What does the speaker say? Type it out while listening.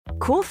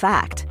Cool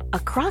fact, a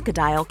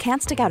crocodile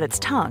can't stick out its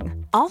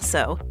tongue.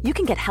 Also, you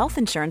can get health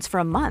insurance for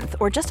a month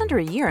or just under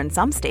a year in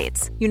some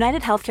states.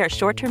 United Healthcare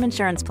short-term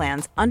insurance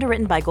plans,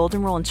 underwritten by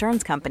Golden Rule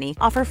Insurance Company,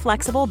 offer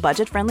flexible,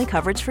 budget-friendly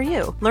coverage for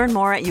you. Learn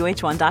more at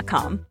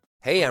uh1.com.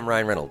 Hey, I'm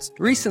Ryan Reynolds.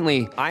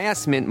 Recently, I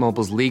asked Mint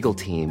Mobile's legal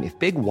team if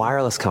big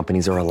wireless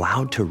companies are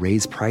allowed to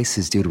raise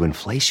prices due to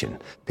inflation.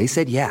 They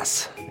said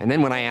yes. And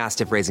then when I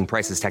asked if raising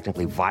prices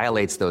technically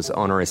violates those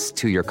onerous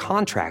two-year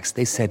contracts,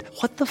 they said,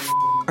 "What the f***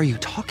 are you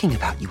talking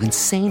about, you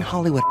insane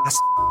Hollywood ass?"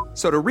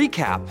 So to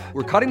recap,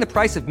 we're cutting the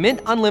price of Mint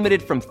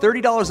Unlimited from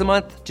 $30 a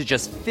month to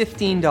just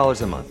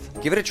 $15 a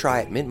month. Give it a try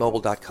at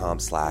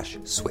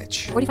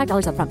mintmobile.com/switch.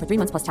 $45 up front for 3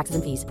 months plus taxes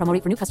and fees. Promo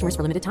rate for new customers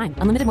for limited time.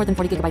 Unlimited more than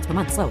 40 gigabytes per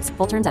month. Slows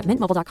full terms at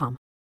mintmobile.com.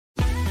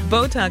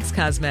 Botox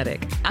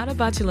Cosmetic, out of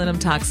botulinum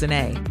toxin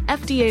A,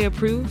 FDA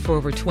approved for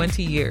over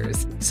 20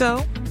 years.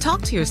 So,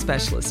 talk to your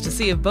specialist to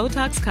see if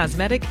Botox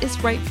Cosmetic is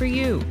right for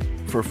you.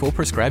 For full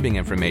prescribing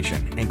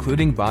information,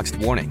 including boxed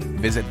warning,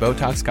 visit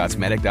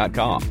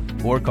BotoxCosmetic.com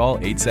or call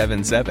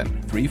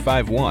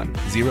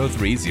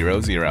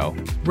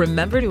 877-351-0300.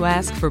 Remember to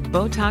ask for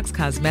Botox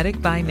Cosmetic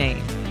by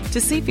name.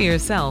 To see for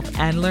yourself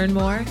and learn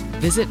more,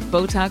 visit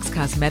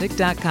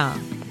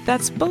BotoxCosmetic.com.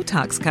 That's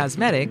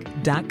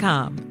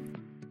BotoxCosmetic.com.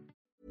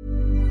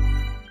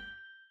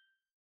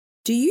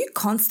 Do you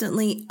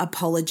constantly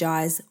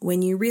apologize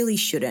when you really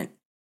shouldn't?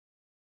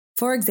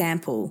 For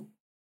example,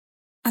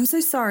 "I'm so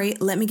sorry,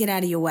 let me get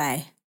out of your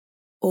way."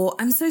 Or,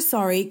 "I'm so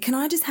sorry, can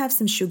I just have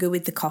some sugar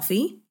with the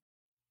coffee?"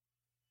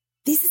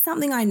 This is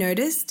something I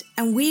noticed,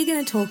 and we're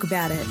going to talk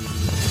about it.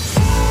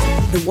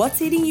 The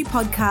What's Eating You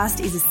podcast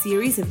is a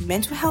series of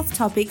mental health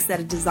topics that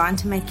are designed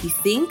to make you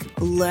think,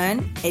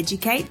 learn,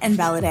 educate, and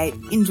validate.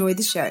 Enjoy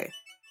the show.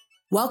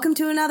 Welcome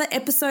to another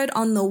episode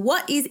on the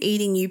What is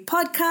Eating You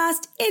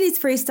podcast. It is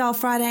Freestyle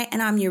Friday,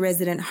 and I'm your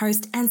resident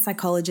host and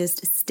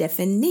psychologist,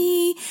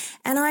 Stephanie.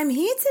 And I'm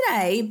here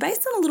today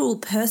based on a little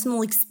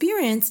personal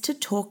experience to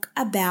talk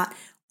about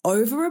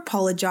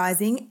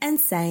over-apologizing and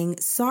saying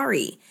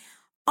sorry.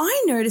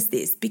 I noticed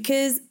this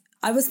because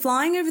I was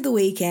flying over the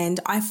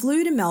weekend. I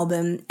flew to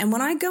Melbourne, and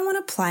when I go on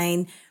a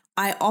plane,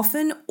 I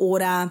often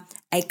order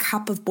a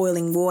cup of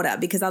boiling water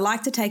because I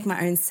like to take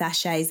my own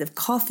sachets of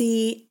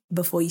coffee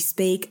before you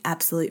speak.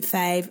 Absolute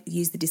fave.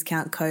 Use the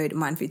discount code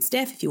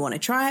MindFoodSteph if you want to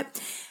try it.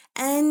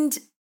 And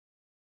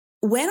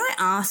when I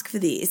ask for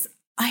this,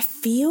 I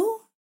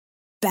feel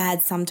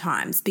bad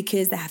sometimes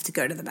because they have to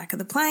go to the back of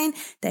the plane,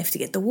 they have to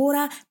get the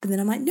water, but then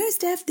I'm like, "No,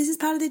 Steph, this is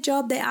part of their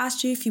job. They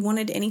asked you if you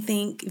wanted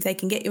anything, if they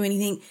can get you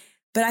anything."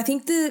 But I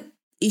think the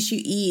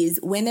issue is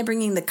when they're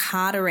bringing the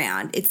cart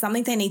around, it's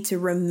something they need to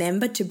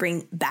remember to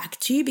bring back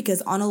to you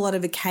because on a lot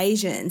of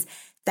occasions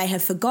they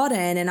have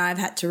forgotten and I've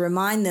had to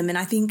remind them. And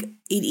I think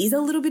it is a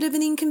little bit of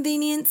an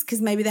inconvenience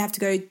because maybe they have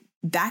to go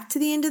back to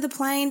the end of the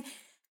plane.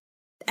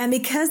 And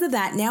because of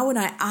that, now when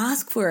I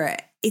ask for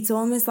it, it's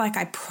almost like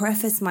I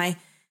preface my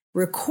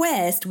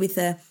request with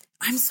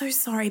 "I'm so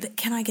sorry, but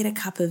can I get a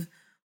cup of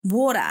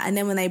water?" And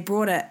then when they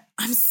brought it,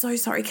 "I'm so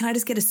sorry, can I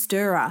just get a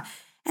stirrer?"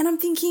 And I'm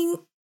thinking,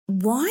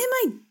 why am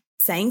I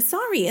saying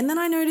sorry? And then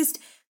I noticed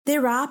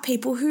there are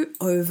people who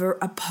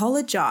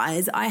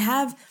over-apologize. I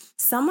have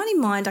someone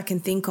in mind I can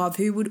think of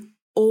who would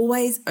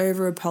always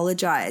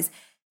over-apologize.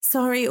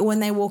 Sorry, or when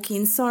they walk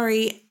in,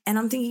 sorry. And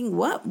I'm thinking,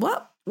 what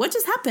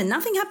just happened?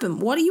 Nothing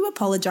happened. What are you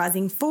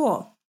apologizing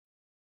for?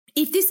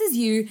 If this is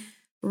you,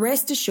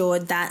 rest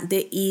assured that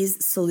there is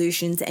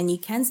solutions and you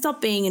can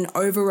stop being an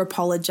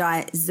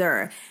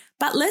over-apologizer.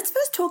 But let's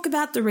first talk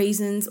about the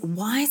reasons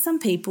why some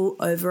people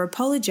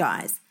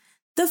over-apologize.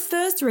 The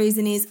first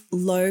reason is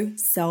low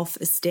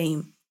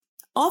self-esteem.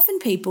 Often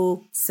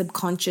people,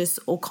 subconscious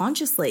or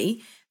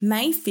consciously,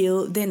 may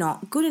feel they're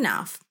not good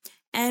enough.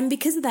 And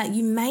because of that,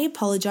 you may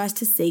apologize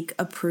to seek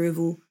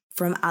approval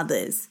from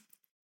others.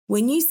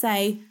 When you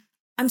say,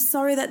 "I'm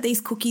sorry that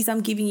these cookies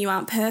I'm giving you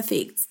aren't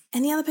perfect,"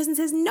 and the other person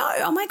says, "No,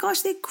 oh my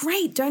gosh, they're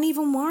great. Don't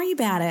even worry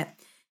about it."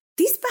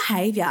 This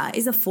behavior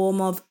is a form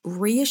of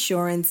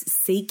reassurance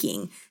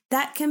seeking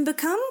that can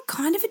become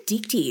kind of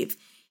addictive.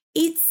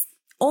 It's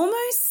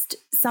almost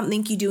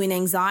something you do in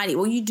anxiety,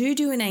 or you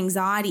do in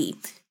anxiety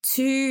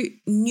to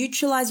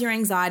neutralize your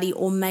anxiety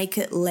or make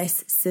it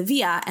less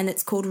severe, and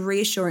it's called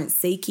reassurance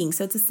seeking.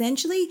 So it's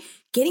essentially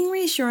getting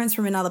reassurance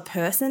from another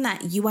person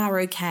that you are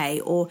okay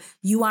or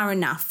you are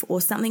enough or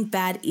something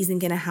bad isn't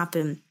going to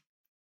happen.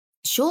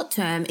 Short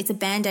term, it's a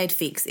band-aid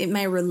fix. It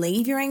may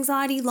relieve your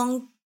anxiety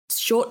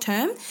short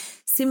term,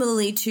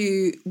 similarly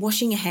to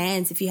washing your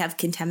hands if you have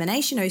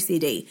contamination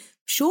OCD.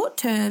 Short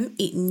term,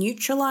 it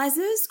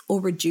neutralizes or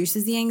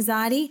reduces the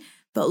anxiety,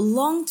 but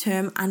long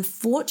term,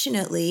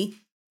 unfortunately,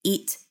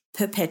 it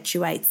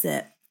perpetuates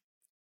it.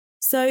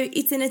 So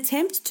it's an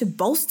attempt to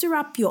bolster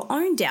up your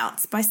own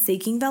doubts by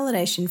seeking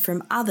validation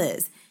from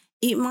others.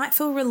 It might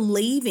feel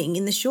relieving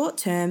in the short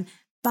term,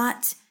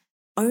 but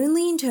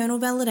only internal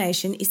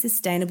validation is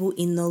sustainable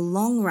in the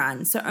long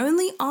run. So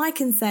only I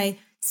can say,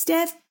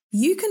 "Steph,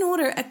 you can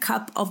order a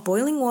cup of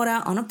boiling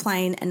water on a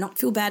plane and not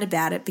feel bad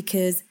about it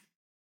because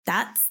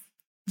that's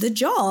the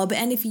job.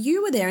 And if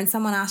you were there and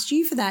someone asked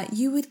you for that,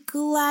 you would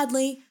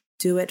gladly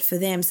do it for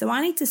them. So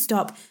I need to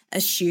stop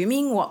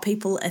assuming what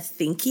people are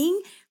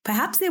thinking.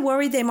 Perhaps they're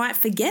worried they might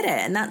forget it,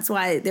 and that's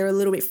why they're a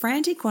little bit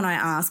frantic when I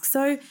ask.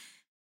 So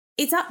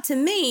it's up to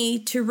me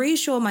to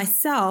reassure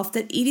myself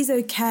that it is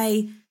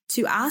okay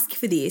to ask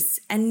for this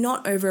and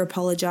not over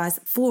apologize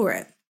for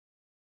it.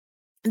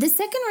 The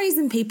second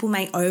reason people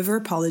may over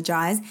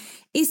apologize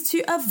is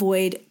to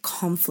avoid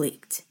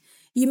conflict.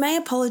 You may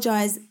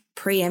apologize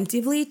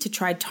preemptively to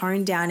try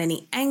tone down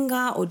any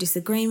anger or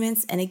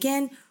disagreements. And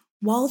again,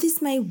 while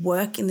this may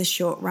work in the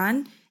short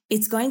run,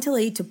 it's going to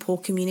lead to poor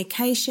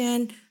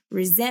communication,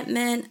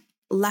 resentment,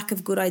 lack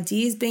of good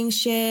ideas being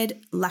shared,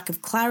 lack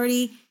of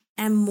clarity,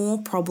 and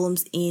more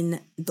problems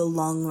in the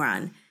long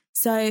run.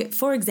 So,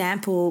 for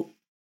example,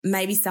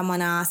 maybe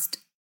someone asked,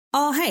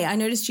 "Oh, hey, I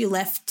noticed you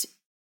left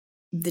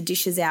the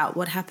dishes out.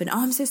 What happened?" "Oh,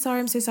 I'm so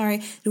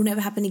sorry. It'll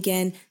never happen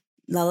again."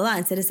 La la la.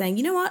 Instead of saying,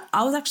 "You know what?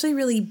 I was actually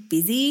really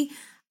busy.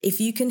 If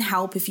you can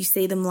help, if you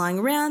see them lying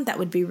around, that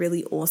would be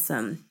really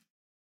awesome."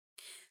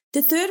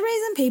 The third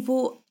reason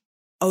people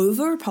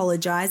over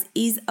apologize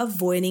is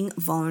avoiding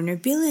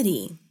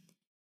vulnerability.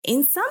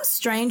 In some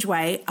strange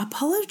way,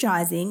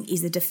 apologizing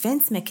is a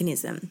defense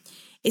mechanism.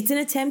 It's an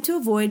attempt to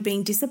avoid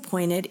being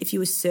disappointed if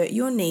you assert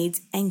your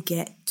needs and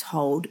get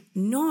told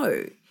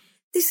no.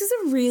 This is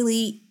a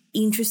really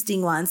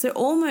interesting one. So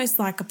almost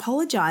like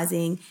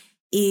apologizing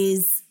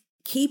is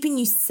keeping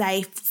you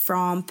safe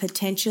from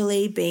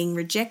potentially being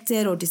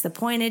rejected or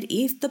disappointed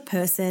if the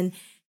person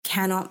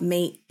cannot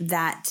meet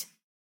that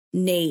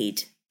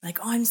need. Like,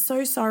 "Oh, I'm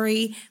so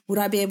sorry. Would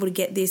I be able to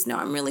get this?" "No,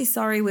 I'm really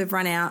sorry. We've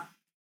run out."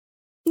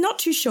 Not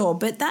too sure,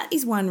 but that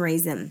is one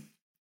reason.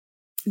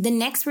 The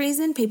next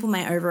reason people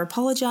may over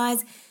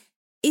apologize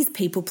is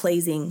people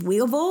pleasing.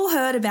 We've all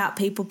heard about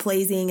people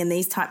pleasing and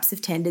these types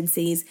of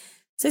tendencies.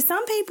 So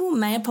some people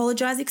may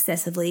apologize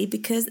excessively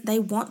because they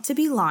want to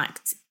be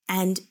liked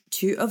and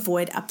to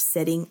avoid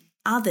upsetting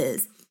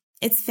others.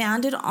 It's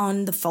founded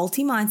on the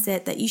faulty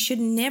mindset that you should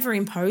never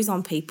impose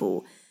on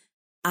people.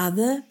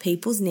 Other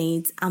people's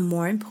needs are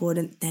more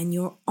important than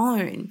your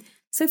own.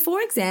 So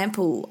for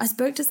example, I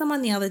spoke to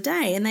someone the other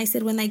day and they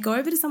said when they go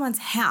over to someone's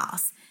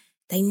house,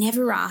 they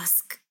never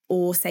ask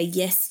or say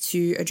yes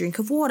to a drink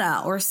of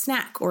water or a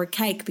snack or a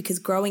cake because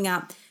growing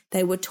up,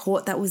 they were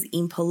taught that was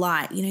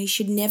impolite. You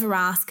should never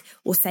ask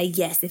or say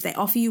yes. If they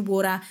offer you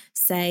water,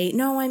 say,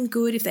 "No, I'm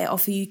good." If they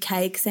offer you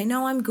cake, say,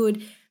 "No, I'm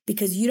good,"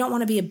 because you don't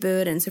want to be a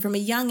burden. So from a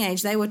young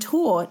age, they were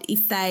taught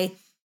if they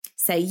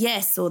say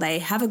yes or they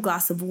have a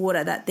glass of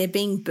water that they're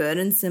being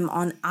burdensome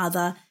on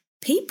other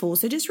people.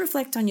 So just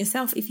reflect on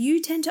yourself. If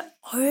you tend to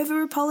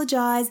over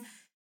apologize,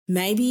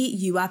 maybe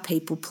you are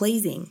people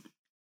pleasing.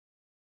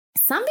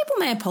 Some people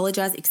may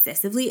apologize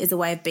excessively as a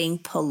way of being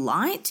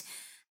polite.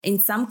 In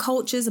some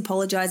cultures,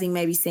 apologizing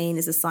may be seen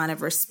as a sign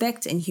of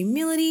respect and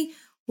humility,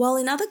 while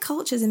in other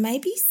cultures, it may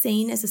be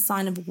seen as a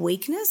sign of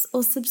weakness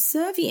or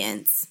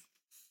subservience.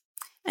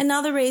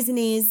 Another reason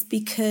is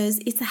because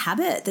it's a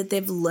habit that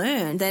they've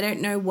learned. They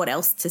don't know what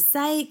else to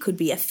say. It could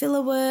be a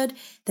filler word.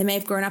 They may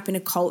have grown up in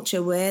a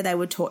culture where they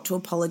were taught to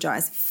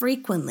apologize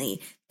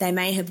frequently. They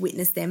may have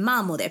witnessed their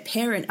mum or their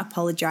parent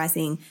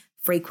apologizing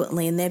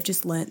frequently, and they've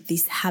just learnt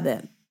this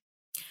habit.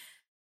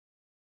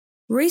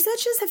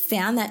 Researchers have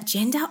found that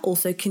gender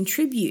also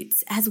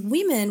contributes, as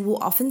women will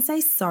often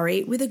say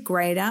sorry with a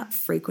greater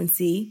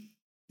frequency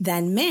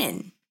than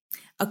men.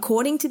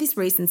 According to this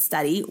recent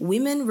study,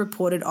 women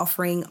reported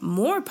offering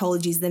more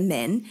apologies than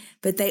men,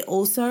 but they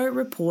also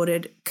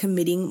reported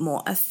committing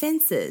more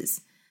offences.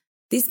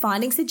 This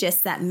finding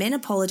suggests that men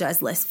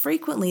apologise less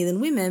frequently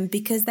than women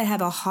because they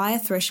have a higher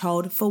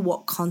threshold for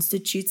what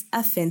constitutes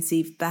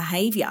offensive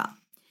behaviour.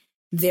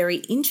 Very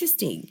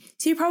interesting.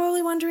 So you're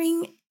probably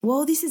wondering,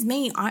 well, this is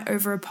me, I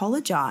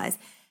over-apologise.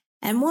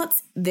 And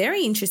what's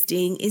very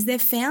interesting is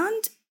they've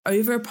found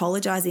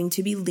over-apologising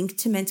to be linked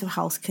to mental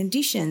health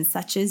conditions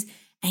such as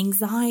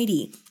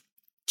anxiety,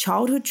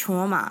 childhood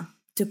trauma,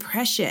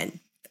 depression,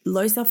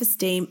 low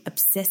self-esteem,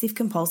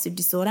 obsessive-compulsive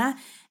disorder,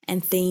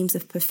 and themes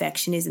of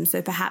perfectionism,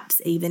 so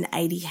perhaps even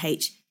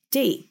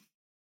ADHD.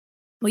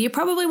 Well, you're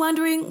probably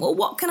wondering, well,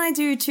 what can I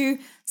do to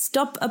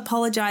stop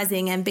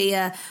apologising and be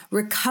a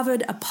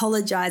recovered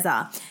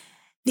apologiser?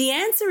 The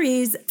answer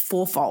is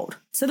fourfold.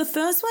 So the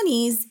first one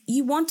is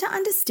you want to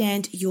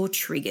understand your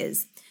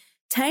triggers.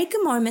 Take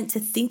a moment to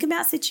think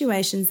about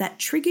situations that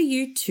trigger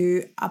you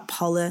to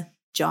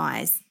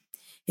apologize.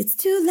 It's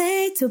too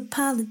late to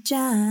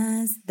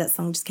apologize. That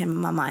song just came in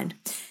my mind.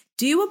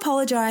 Do you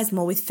apologize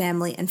more with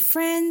family and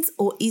friends,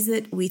 or is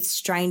it with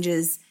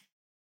strangers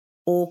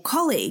or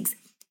colleagues?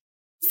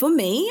 For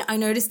me, I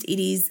noticed it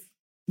is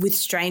with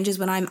strangers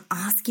when I'm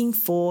asking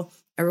for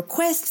a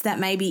request that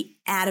may be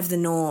out of the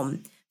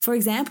norm. For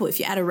example, if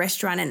you're at a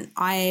restaurant and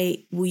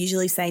I will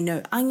usually say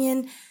no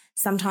onion,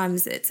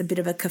 sometimes it's a bit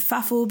of a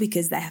kerfuffle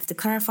because they have to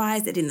clarify,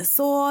 is it in the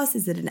sauce?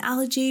 Is it an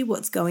allergy?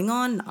 What's going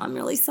on? I'm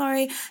really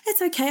sorry.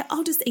 It's okay.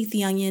 I'll just eat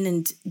the onion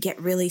and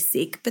get really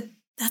sick, but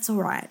that's all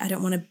right. I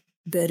don't want to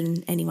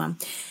burden anyone.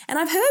 And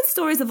I've heard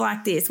stories of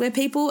like this where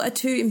people are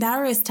too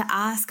embarrassed to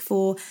ask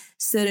for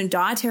certain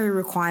dietary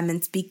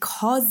requirements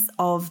because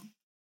of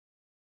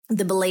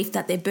the belief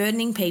that they're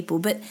burdening people.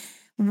 But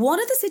what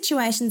are the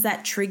situations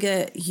that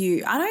trigger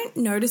you? I don't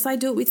notice I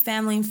do it with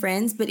family and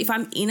friends, but if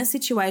I'm in a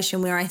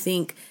situation where I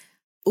think,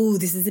 oh,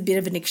 this is a bit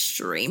of an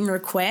extreme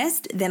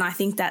request, then I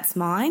think that's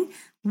mine.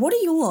 What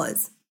are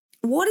yours?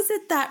 What is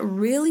it that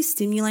really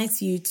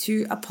stimulates you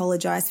to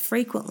apologize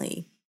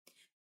frequently?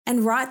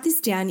 And write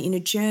this down in a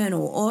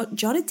journal or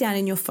jot it down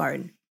in your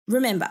phone.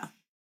 Remember,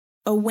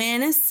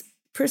 awareness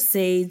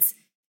precedes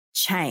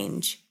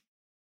change.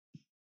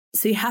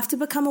 So you have to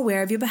become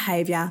aware of your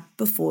behavior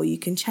before you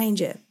can change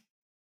it.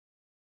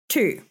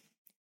 2,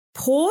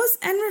 pause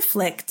and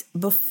reflect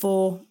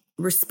before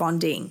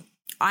responding.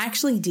 I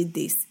actually did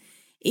this.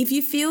 If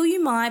you feel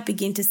you might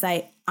begin to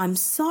say, I'm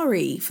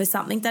sorry for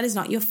something that is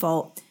not your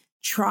fault,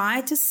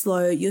 try to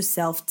slow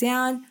yourself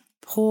down,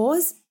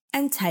 pause,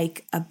 and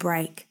take a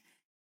break.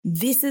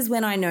 This is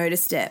when I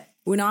noticed it.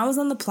 When I was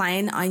on the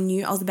plane, I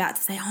knew I was about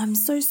to say, oh, I'm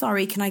so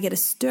sorry, can I get a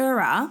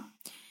stirrer?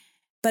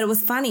 But it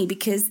was funny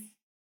because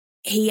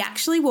he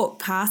actually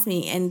walked past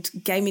me and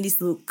gave me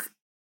this look,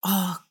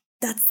 oh,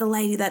 that's the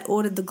lady that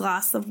ordered the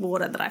glass of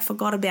water that I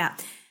forgot about.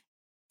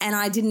 And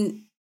I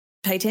didn't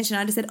pay attention.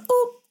 I just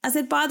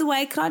said, by the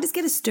way, could I just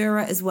get a stirrer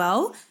as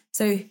well?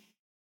 So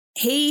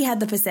he had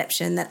the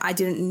perception that I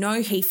didn't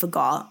know he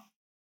forgot.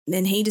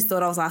 Then he just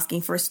thought I was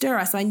asking for a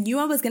stirrer. So I knew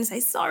I was going to say,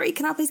 sorry,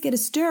 can I please get a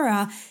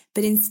stirrer?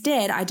 But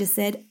instead I just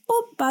said,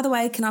 by the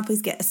way, can I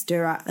please get a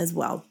stirrer as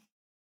well?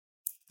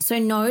 So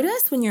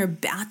notice when you're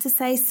about to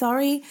say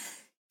sorry,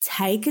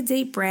 take a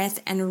deep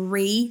breath and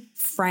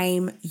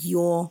reframe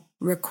your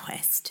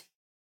request.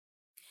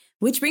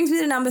 Which brings me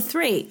to number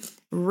 3,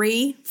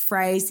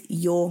 rephrase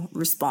your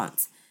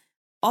response.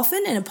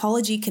 Often an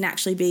apology can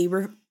actually be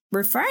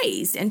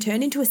rephrased and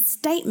turned into a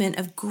statement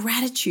of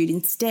gratitude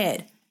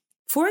instead.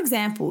 For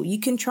example, you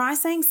can try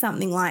saying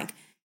something like,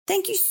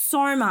 thank you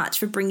so much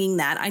for bringing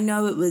that. I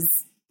know it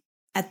was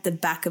at the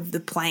back of the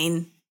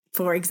plane,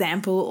 for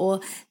example, or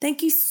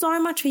thank you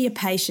so much for your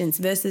patience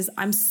versus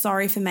I'm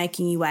sorry for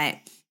making you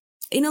wait.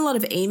 In a lot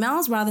of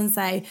emails, rather than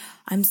say,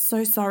 I'm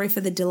so sorry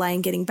for the delay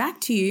in getting back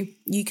to you,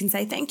 you can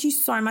say, thank you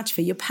so much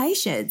for your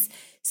patience.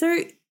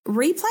 So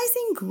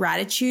replacing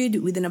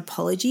gratitude with an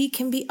apology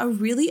can be a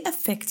really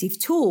effective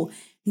tool,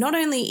 not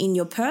only in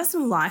your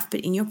personal life,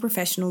 but in your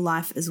professional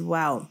life as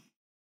well.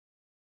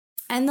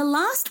 And the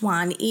last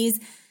one is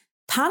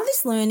part of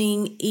this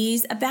learning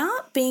is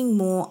about being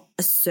more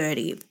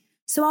assertive.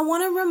 So I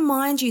want to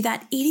remind you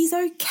that it is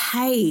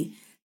okay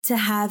to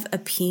have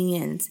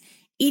opinions.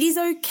 It is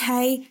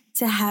okay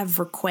to have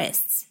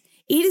requests.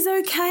 It is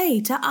okay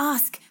to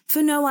ask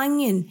for no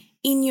onion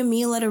in your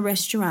meal at a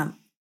restaurant.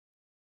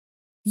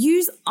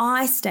 Use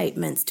I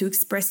statements to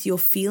express your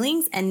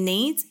feelings and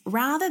needs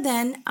rather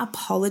than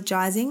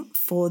apologizing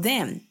for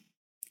them.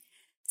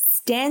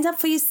 Stand up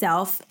for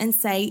yourself and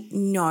say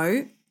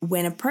no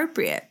when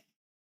appropriate.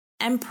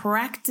 And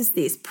practice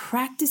this.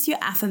 Practice your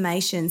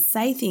affirmations.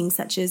 Say things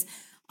such as,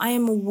 I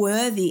am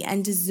worthy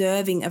and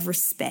deserving of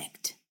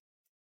respect.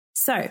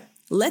 So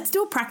let's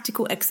do a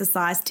practical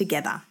exercise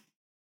together.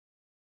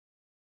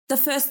 The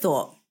first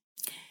thought,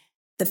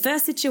 the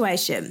first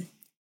situation,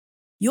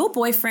 your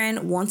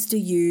boyfriend wants to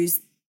use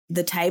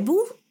the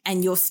table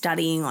and you're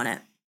studying on it.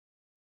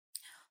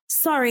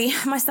 Sorry,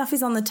 my stuff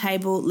is on the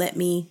table. Let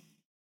me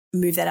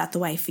move that out the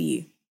way for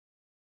you.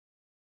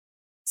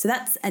 So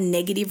that's a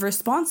negative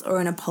response or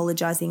an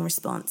apologizing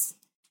response.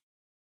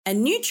 A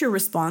neutral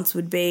response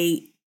would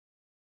be,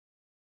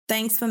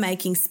 thanks for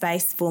making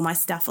space for my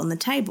stuff on the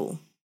table.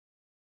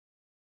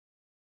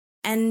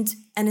 And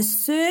an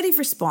assertive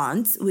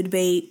response would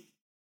be,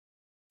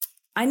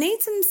 I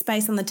need some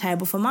space on the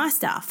table for my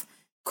stuff.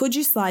 Could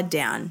you slide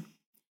down?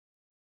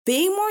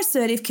 Being more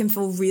assertive can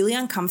feel really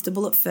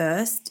uncomfortable at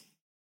first,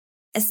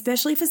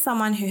 especially for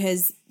someone who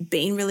has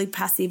been really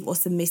passive or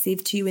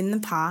submissive to you in the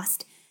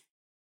past.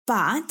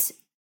 But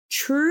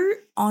true,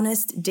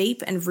 honest,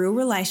 deep and real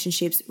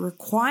relationships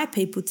require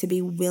people to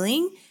be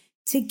willing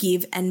to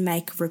give and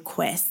make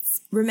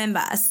requests.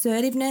 Remember,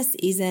 assertiveness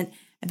isn't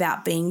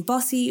about being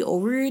bossy or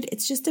rude.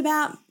 It's just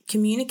about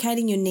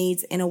communicating your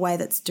needs in a way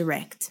that's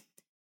direct.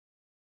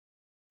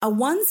 A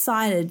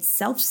one-sided,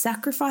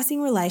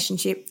 self-sacrificing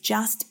relationship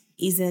just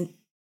isn't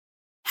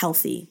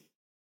healthy.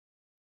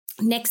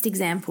 Next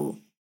example,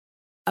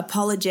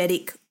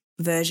 apologetic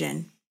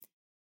version.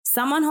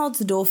 Someone holds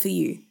the door for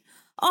you.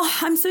 Oh,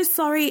 I'm so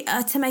sorry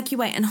to make you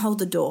wait and hold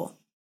the door,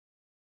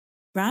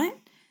 right?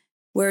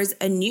 Whereas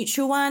a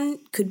neutral one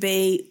could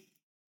be,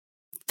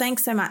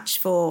 thanks so much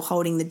for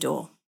holding the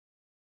door.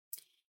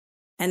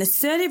 An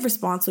assertive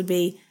response would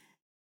be,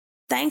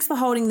 thanks for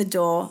holding the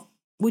door.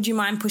 Would you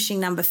mind pushing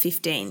number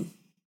 15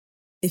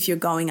 if you're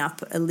going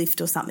up a lift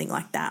or something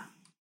like that?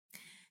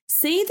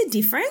 See the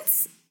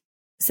difference?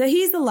 So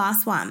here's the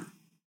last one.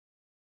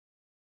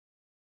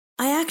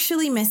 I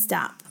actually messed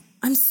up.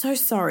 I'm so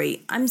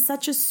sorry. I'm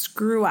such a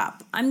screw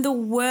up. I'm the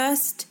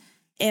worst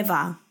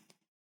ever.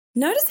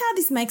 Notice how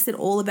this makes it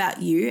all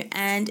about you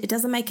and it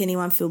doesn't make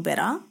anyone feel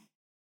better.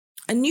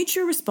 A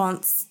neutral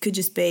response could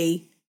just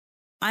be,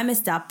 I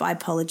messed up, I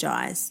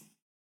apologise.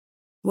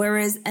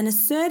 Whereas an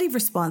assertive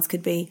response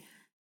could be,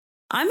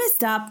 I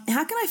messed up,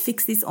 how can I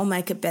fix this or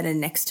make it better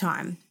next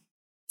time?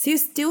 So you're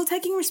still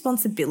taking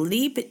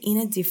responsibility, but in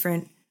a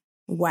different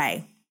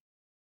way.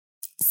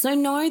 So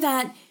know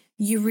that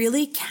you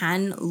really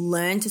can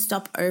learn to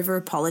stop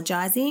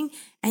over-apologising,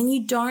 and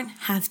you don't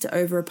have to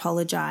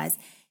over-apologise.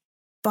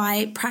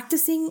 By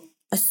practicing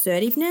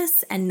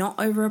assertiveness and not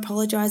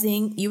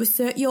over-apologising, you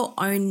assert your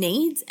own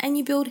needs and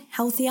you build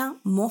healthier,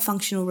 more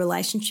functional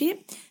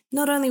relationship,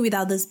 not only with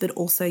others, but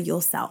also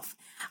yourself.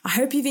 I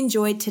hope you've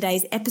enjoyed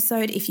today's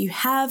episode. If you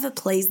have,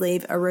 please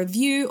leave a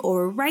review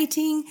or a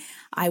rating.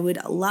 I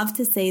would love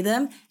to see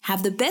them.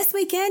 Have the best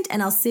weekend,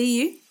 and I'll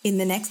see you in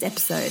the next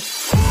episode.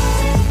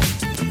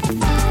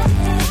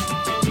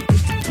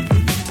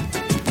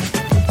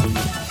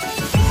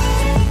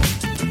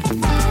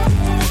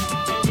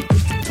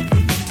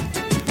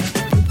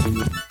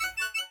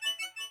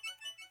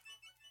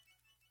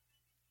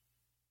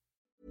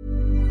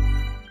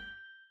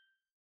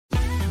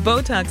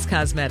 Botox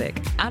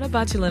Cosmetic, out of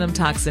botulinum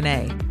toxin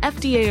A,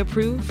 FDA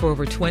approved for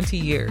over 20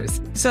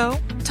 years. So,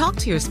 talk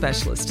to your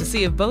specialist to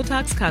see if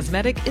Botox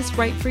Cosmetic is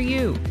right for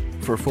you.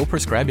 For full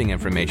prescribing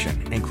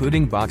information,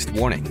 including boxed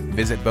warning,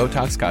 visit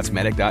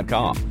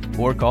BotoxCosmetic.com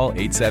or call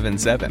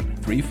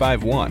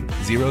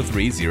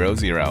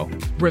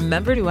 877-351-0300.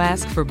 Remember to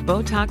ask for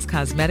Botox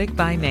Cosmetic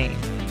by name.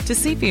 To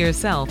see for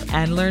yourself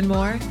and learn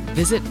more,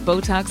 visit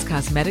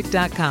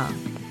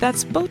BotoxCosmetic.com.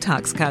 That's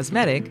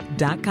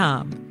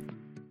BotoxCosmetic.com.